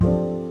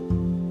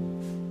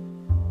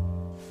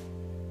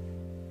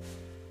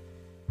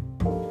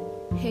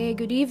Hey,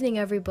 good evening,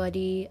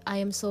 everybody. I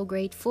am so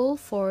grateful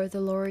for the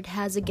Lord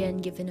has again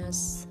given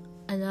us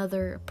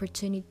another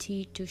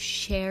opportunity to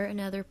share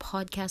another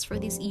podcast for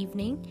this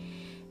evening.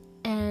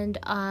 And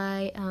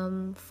I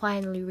am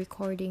finally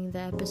recording the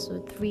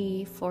episode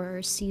 3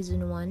 for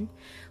season 1,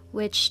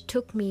 which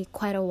took me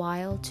quite a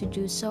while to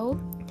do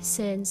so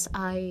since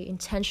I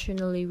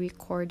intentionally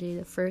recorded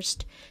the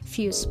first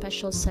few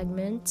special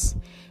segments,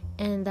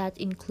 and that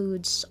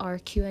includes our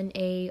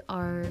Q&A,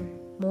 our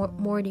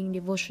morning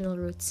devotional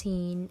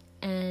routine,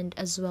 and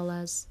as well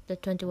as the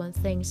 21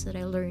 things that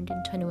I learned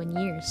in 21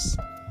 years.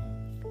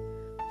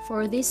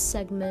 For this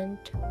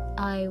segment,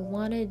 I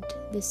wanted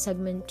this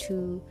segment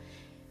to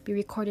be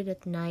recorded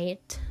at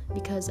night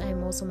because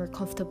I'm also more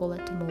comfortable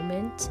at the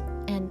moment,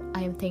 and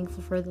I am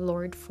thankful for the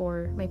Lord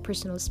for my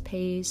personal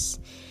space,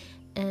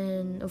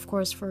 and of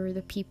course for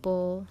the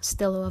people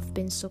still who have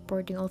been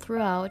supporting all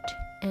throughout,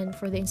 and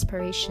for the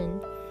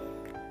inspiration.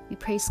 We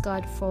praise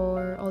God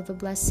for all the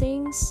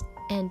blessings,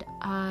 and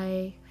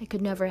I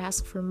could never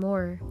ask for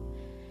more.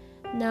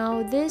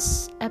 Now,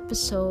 this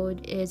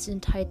episode is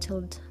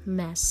entitled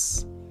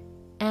Mess.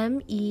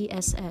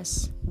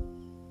 M-E-S-S.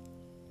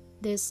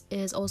 This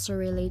is also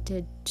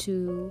related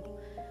to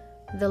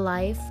the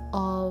life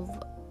of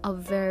a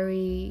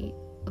very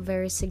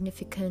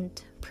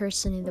significant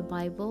person in the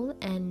Bible,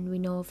 and we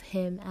know of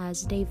him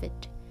as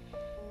David.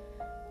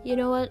 You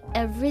know what?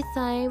 Every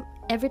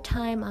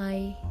time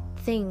I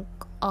think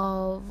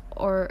of,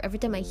 or every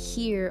time I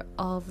hear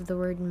of the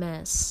word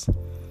mess,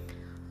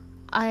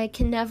 I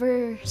can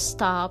never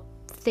stop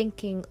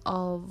thinking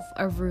of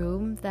a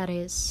room that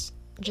is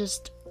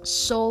just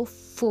so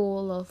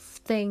full of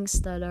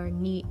things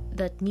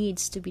that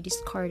needs to be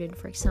discarded.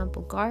 For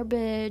example,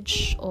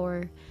 garbage,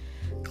 or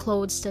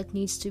clothes that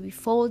needs to be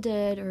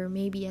folded, or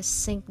maybe a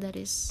sink that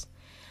is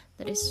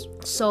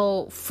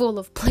so full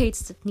of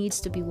plates that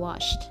needs to be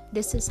washed.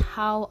 This is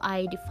how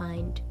I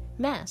defined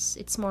mess.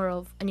 It's more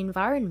of an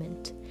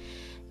environment.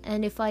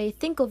 And if I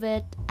think of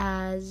it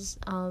as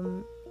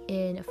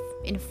in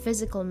a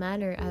physical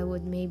manner, I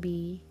would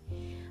maybe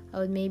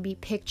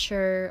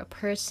picture a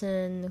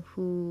person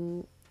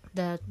who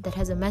that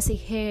has a messy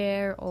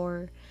hair,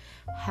 or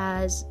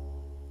has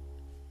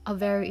a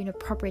very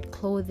inappropriate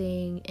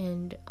clothing,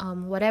 and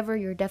whatever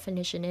your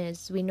definition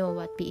is, we know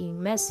what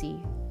being messy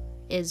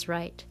is,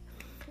 right?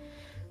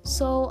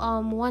 So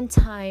one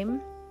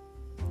time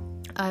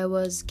I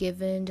was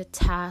given the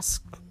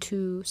task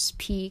to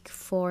speak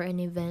for an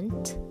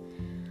event.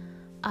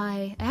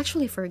 I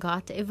actually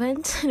forgot the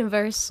event and I'm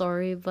very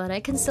sorry, but I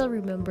can still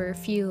remember a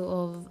few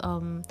of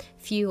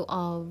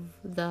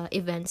the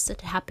events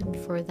that happened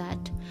before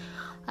that.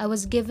 I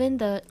was given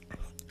the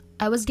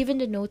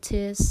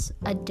notice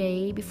a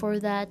day before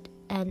that,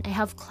 and I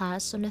have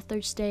class on a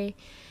Thursday,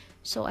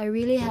 so I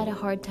really had a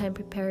hard time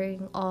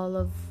preparing all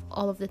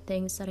of the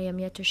things that I am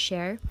yet to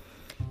share.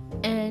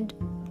 And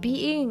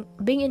being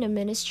in a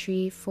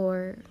ministry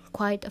for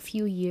quite a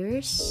few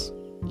years,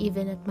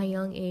 even at my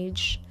young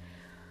age,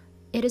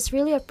 it is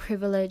really a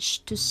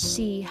privilege to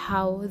see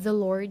how the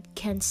Lord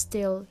can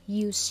still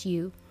use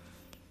you,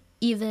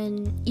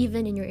 even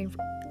in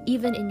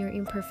your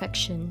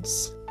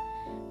imperfections.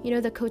 You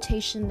know the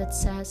quotation that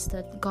says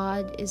that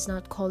God is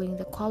not calling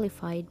the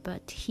qualified,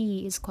 but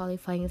He is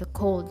qualifying the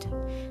called.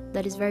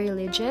 That is very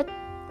legit,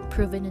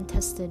 proven and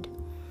tested.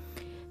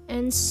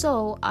 And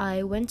so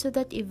I went to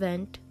that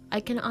event. I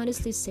can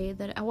honestly say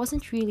that I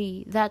wasn't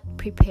really that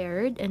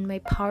prepared, and my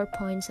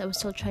PowerPoints, I was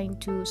still trying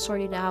to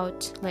sort it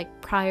out, like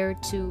prior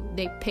to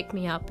they pick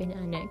me up in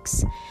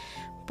Annex.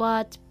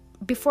 But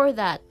before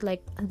that,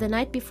 like the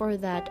night before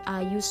that,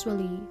 I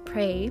usually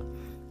pray,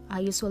 I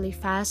usually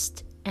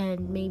fast,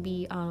 and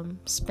maybe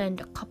spend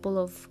a couple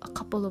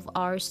of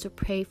hours to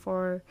pray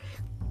for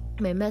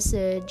my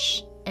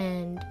message,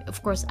 and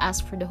of course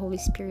ask for the Holy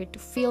Spirit to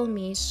fill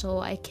me so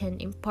I can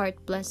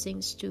impart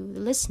blessings to the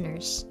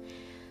listeners.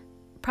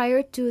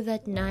 Prior to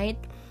that night,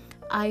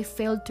 I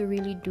failed to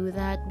really do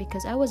that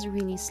because I was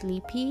really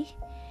sleepy,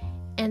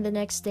 and the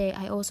next day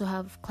I also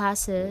have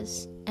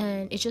classes,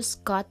 and it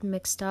just got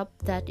mixed up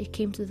that it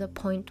came to the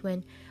point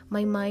when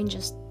my mind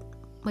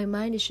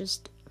is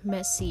just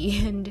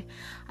messy and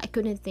I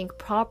couldn't think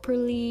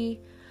properly.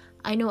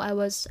 I know I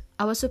was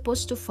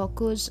supposed to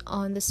focus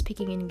on the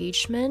speaking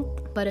engagement,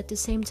 but at the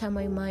same time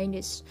my mind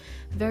is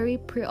very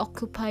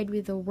preoccupied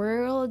with the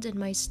world and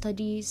my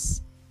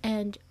studies,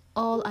 and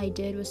all I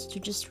did was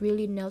to just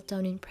really knelt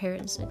down in prayer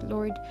and said,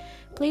 Lord,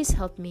 please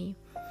help me.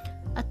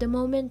 At the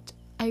moment,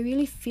 I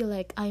really feel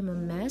like I'm a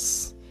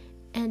mess,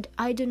 and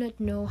I do not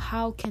know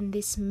how can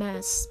this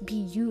mess be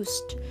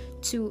used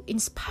to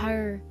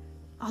inspire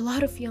a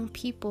lot of young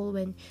people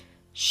when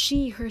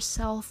she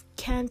herself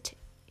can't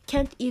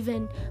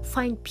even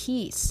find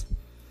peace.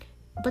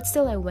 But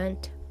still I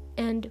went,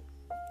 and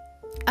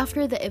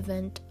after the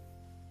event,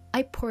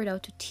 I poured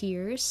out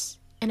tears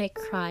and I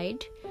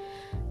cried.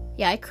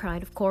 Yeah, I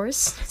cried, of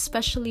course,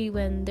 especially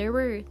when there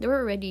were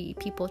already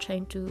people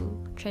trying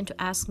to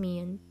ask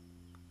me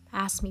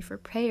for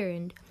prayer,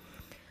 and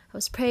I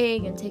was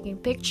praying and taking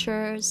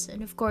pictures,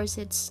 and of course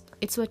it's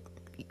what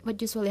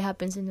what usually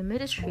happens in the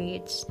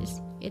ministry,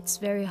 it's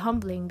very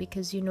humbling,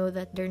 because you know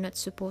that they're not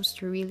supposed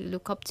to really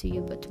look up to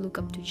you, but to look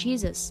up to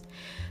Jesus.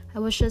 I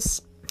was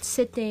just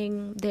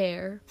sitting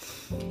there.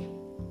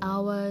 I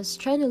was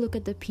trying to look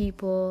at the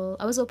people.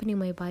 I was opening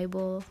my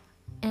Bible,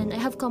 and I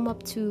have come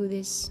up to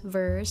this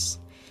verse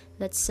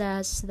that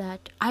says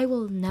that I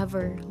will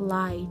never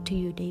lie to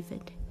you,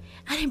 David.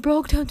 And I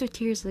broke down to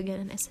tears again,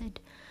 and I said,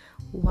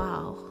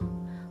 wow.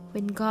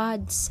 When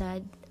God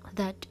said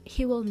that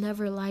he will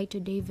never lie to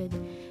David,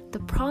 the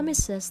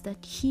promises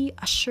that he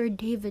assured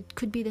David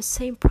could be the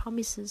same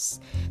promises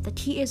that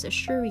he is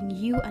assuring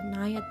you and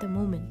I at the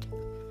moment.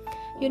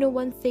 You know,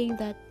 one thing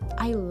that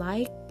I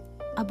like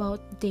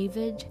about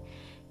David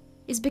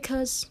is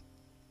because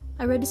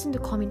I read this in the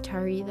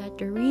commentary that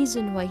the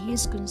reason why he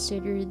is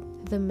considered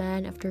the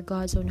man after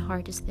God's own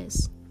heart is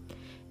this.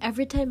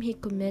 Every time he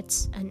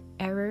commits an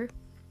error,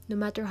 no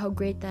matter how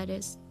great that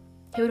is,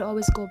 he would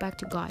always go back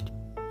to God.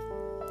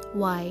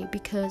 Why?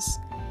 Because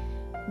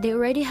they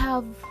already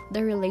have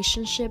the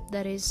relationship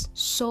that is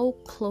so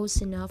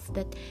close enough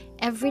that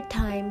every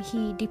time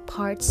he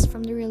departs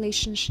from the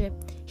relationship,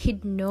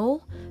 he'd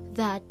know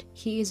that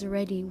he is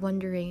already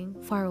wandering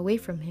far away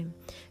from him.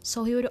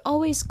 So he would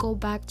always go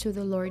back to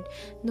the Lord.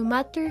 No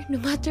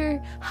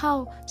matter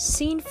how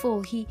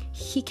sinful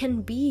he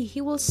can be,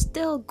 he will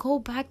still go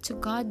back to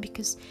God,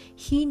 because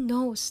he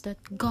knows that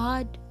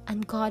God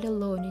and God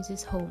alone is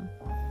his home.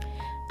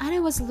 And I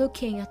was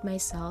looking at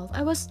myself.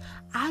 I was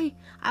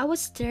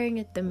staring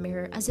at the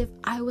mirror as if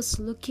I was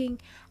looking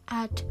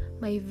at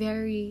my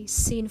very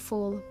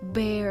sinful,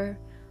 bare,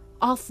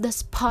 off the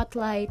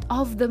spotlight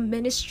of the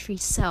ministry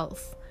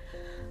self.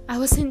 I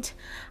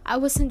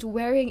wasn't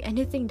wearing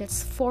anything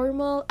that's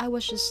formal. I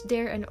was just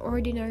there, an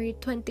ordinary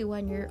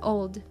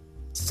 21-year-old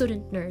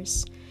student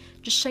nurse,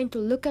 just trying to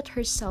look at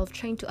herself,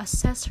 trying to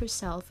assess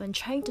herself, and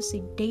trying to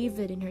see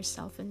David in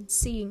herself, and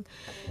seeing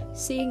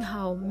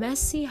how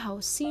messy, how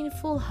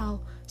sinful,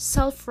 how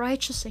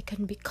self-righteous I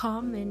can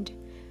become, and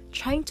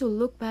trying to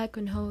look back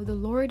on how the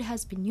Lord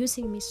has been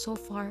using me so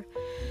far.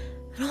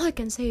 And all I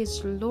can say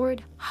is,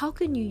 Lord, how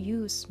can you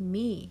use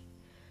me,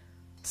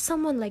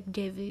 someone like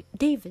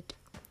David,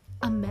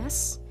 a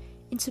mess,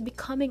 into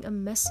becoming a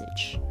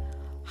message?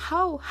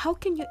 How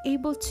can you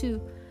able to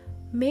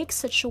make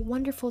such a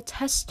wonderful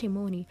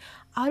testimony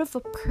out of a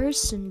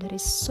person that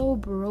is so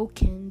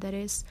broken, that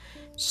is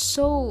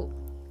so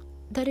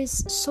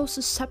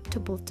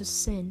susceptible to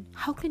sin?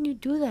 How can you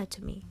do that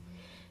to me?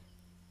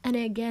 And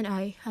again,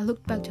 I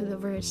looked back to the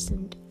verse,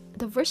 and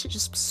the verse is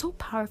just so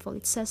powerful.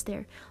 It says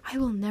there, I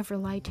will never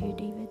lie to you,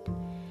 David.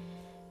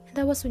 And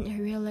that was when I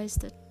realized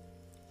that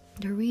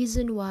the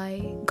reason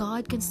why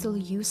God can still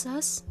use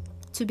us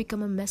to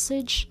become a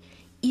message,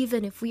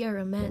 even if we are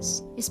a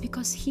mess, is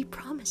because he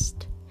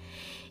promised.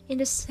 In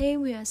the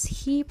same way as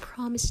he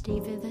promised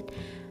David that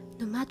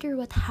no matter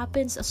what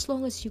happens, as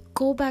long as you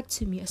go back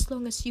to me, as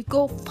long as you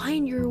go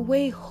find your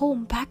way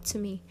home back to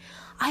me,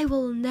 I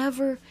will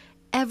never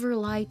ever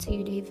lie to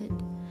you, David.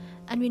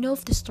 And we know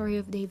of the story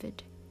of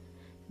David.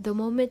 The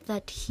moment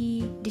that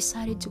he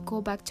decided to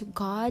go back to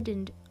God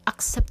and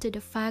accepted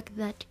the fact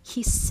that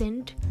he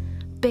sinned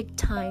big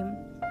time,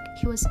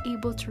 he was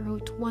able to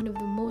write one of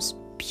the most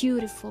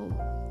beautiful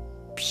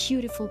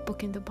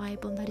book in the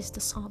Bible, and that is the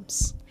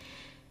Psalms.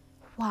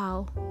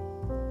 Wow,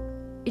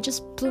 it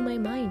just blew my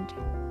mind.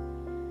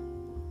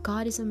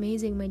 God is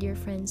amazing, my dear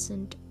friends,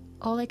 and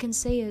all I can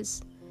say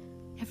is,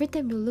 every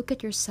time you look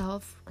at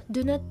yourself,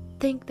 do not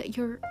think that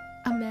you're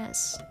a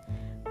mess,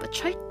 but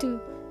try to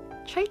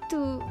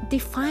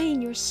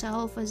define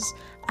yourself as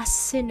a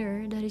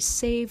sinner that is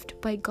saved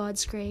by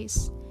God's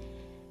grace.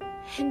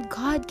 And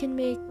God can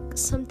make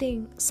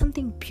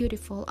something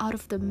beautiful out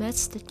of the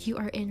mess that you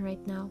are in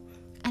right now.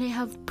 And I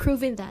have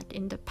proven that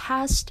in the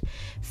past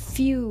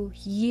few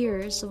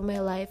years of my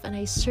life, and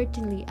I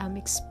certainly am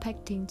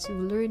expecting to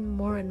learn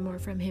more and more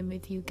from him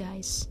with you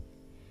guys.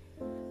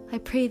 I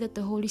pray that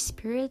the Holy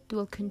Spirit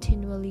will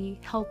continually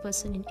help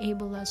us and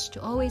enable us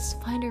to always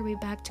find our way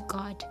back to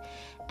God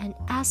and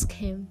ask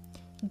him,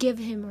 give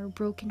him our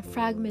broken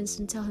fragments,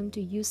 and tell him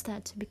to use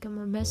that to become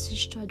a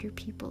message to other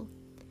people.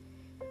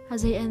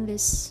 As I end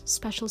this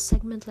special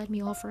segment, let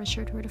me offer a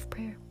short word of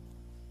prayer.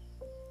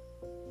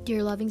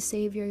 Dear loving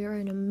Savior, you're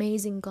an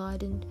amazing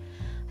God, and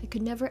I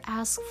could never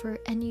ask for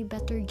any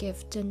better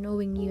gift than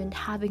knowing you and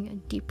having a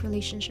deep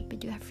relationship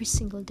with you every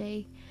single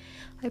day.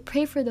 I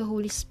pray for the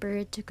Holy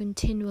Spirit to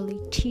continually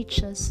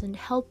teach us and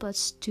help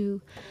us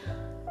to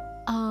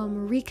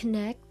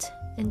reconnect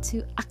and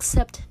to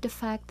accept the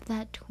fact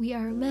that we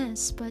are a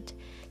mess, but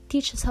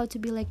teach us how to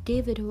be like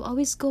David, who will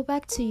always go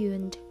back to you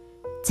and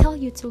tell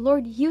you to,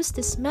 Lord, use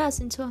this mess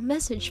into a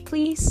message,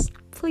 please.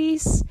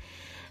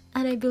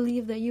 And I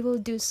believe that you will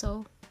do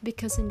so,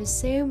 because in the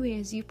same way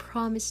as you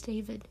promised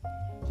David,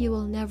 you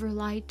will never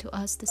lie to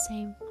us the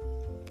same.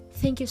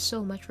 Thank you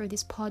so much for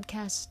this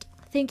podcast.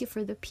 Thank you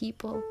for the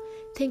people.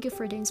 Thank you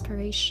for the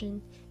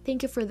inspiration.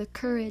 Thank you for the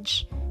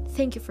courage.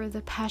 Thank you for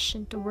the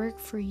passion to work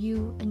for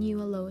you and you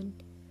alone,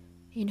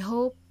 in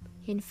hope,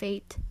 in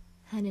faith,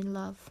 and in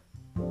love.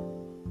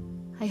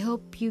 I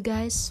hope you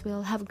guys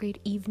will have a great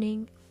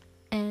evening,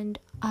 and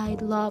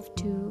I'd love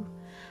to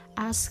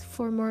ask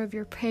for more of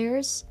your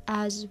prayers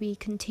as we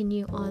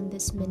continue on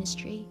this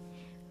ministry.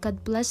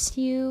 God bless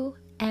you,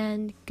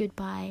 and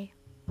goodbye.